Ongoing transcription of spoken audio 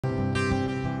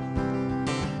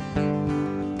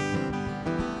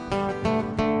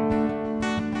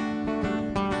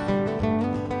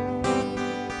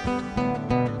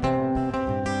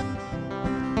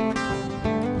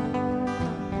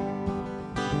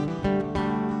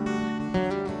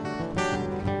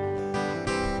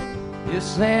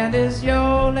This land is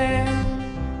your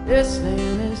land, this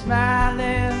land is my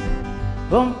land.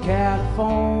 From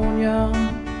California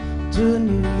to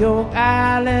New York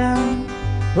Island,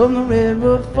 from the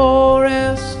redwood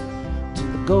forest to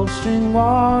the Gulf Stream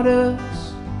waters.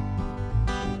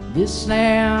 This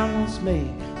land was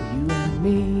made for you and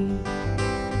me.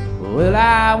 Well,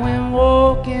 I went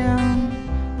walking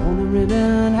on the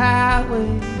ribbon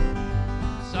highway.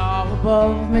 Saw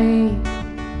above me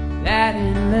that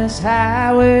endless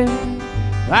highway.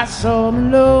 I saw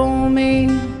below me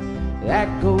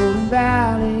that golden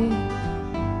valley.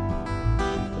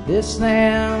 But this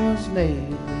land was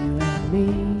made for you and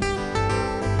me.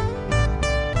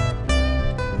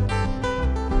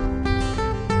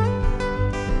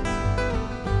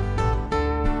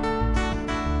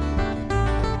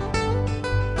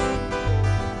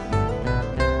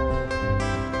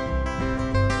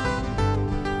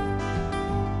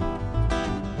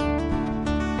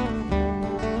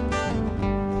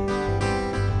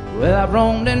 Well, I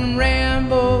roamed and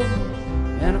rambled,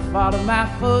 and I followed my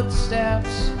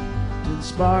footsteps to the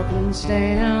sparkling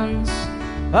stands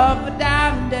of the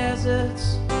diamond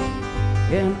deserts.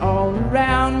 And all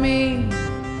around me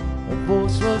a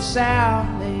voice was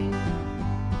sounding,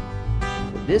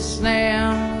 but this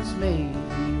land was made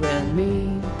for you and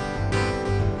me.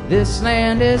 This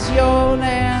land is your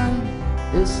land,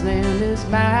 this land is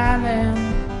my land.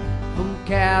 From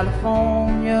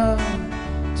California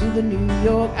to the New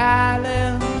York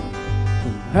Island,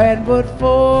 from redwood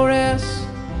forest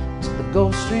to the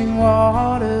Gulf Stream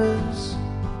waters.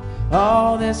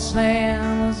 All this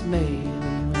land was made for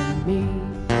you and me.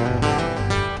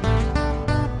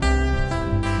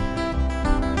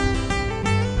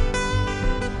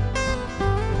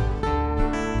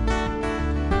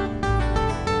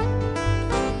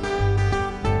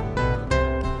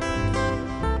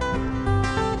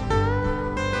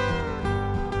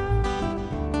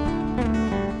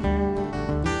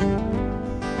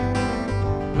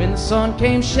 When the sun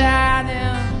came shining,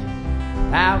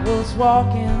 I was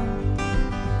walking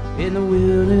in the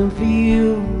wilderness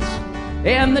fields,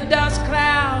 and the dust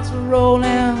clouds were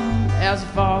rolling as the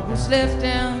fog was lifting,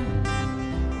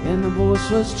 and the voice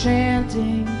was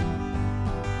chanting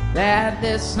that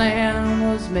this land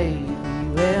was made for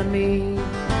you and me.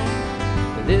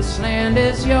 This land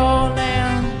is your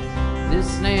land,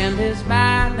 this land is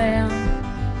my land.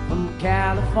 From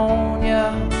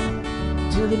California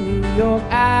to the New York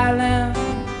Island,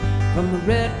 from the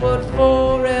redwood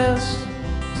forest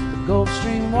to the Gulf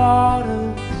Stream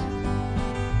waters.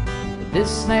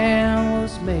 This land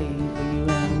was made for you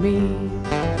and me.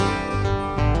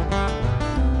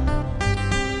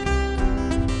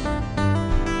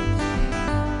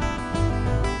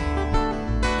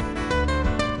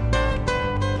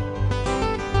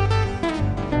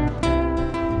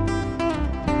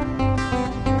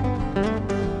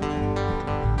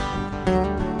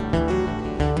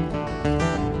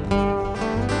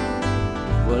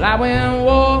 Well, I went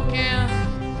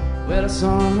walking with a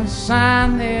summer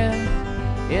sign there,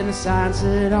 and the sign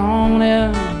said on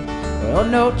it, well,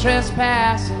 no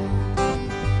trespassing.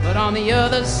 But on the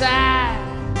other side,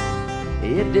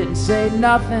 it didn't say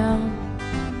nothing.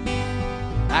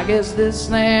 I guess this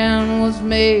land was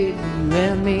made for you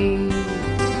and me.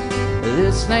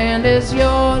 This land is your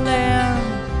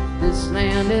land, this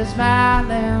land is my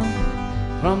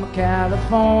land. From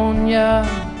California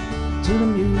to the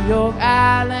New York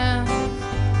Island,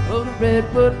 of the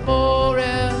redwood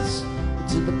forest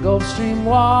to the Gulf Stream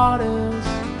waters.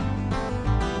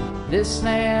 This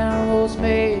land was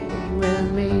made for you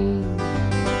and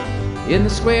me. In the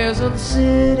squares of the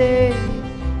city,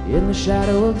 in the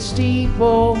shadow of the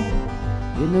steeple,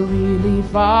 in the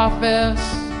relief office,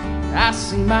 I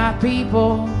see my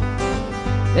people.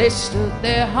 They stood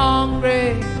there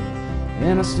hungry,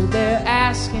 and I stood there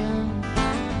asking,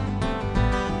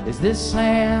 is this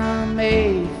land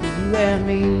made for you and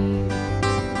me?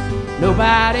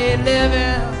 Nobody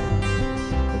living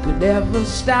could ever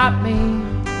stop me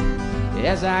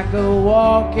as I go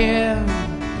walking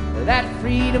that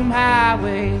freedom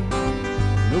highway.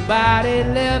 Nobody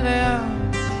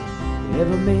living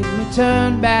ever make me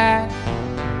turn back.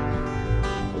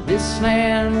 But this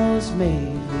land was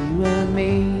made for you and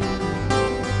me.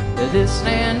 This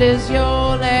land is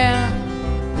your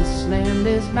land, this land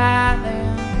is my land.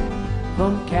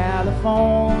 From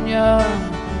California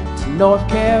to North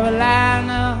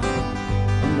Carolina,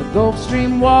 from the Gulf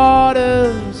Stream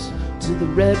waters to the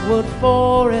redwood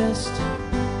forest.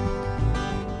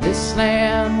 This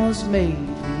land was made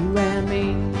for you and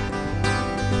me.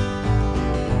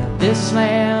 This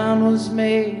land was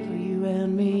made for you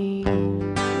and me.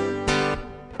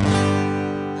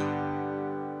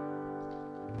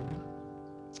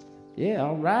 Yeah,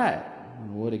 all right.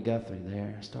 Woody Guthrie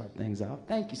there. Start things off.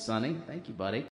 Thank you, Sonny. Thank you, buddy.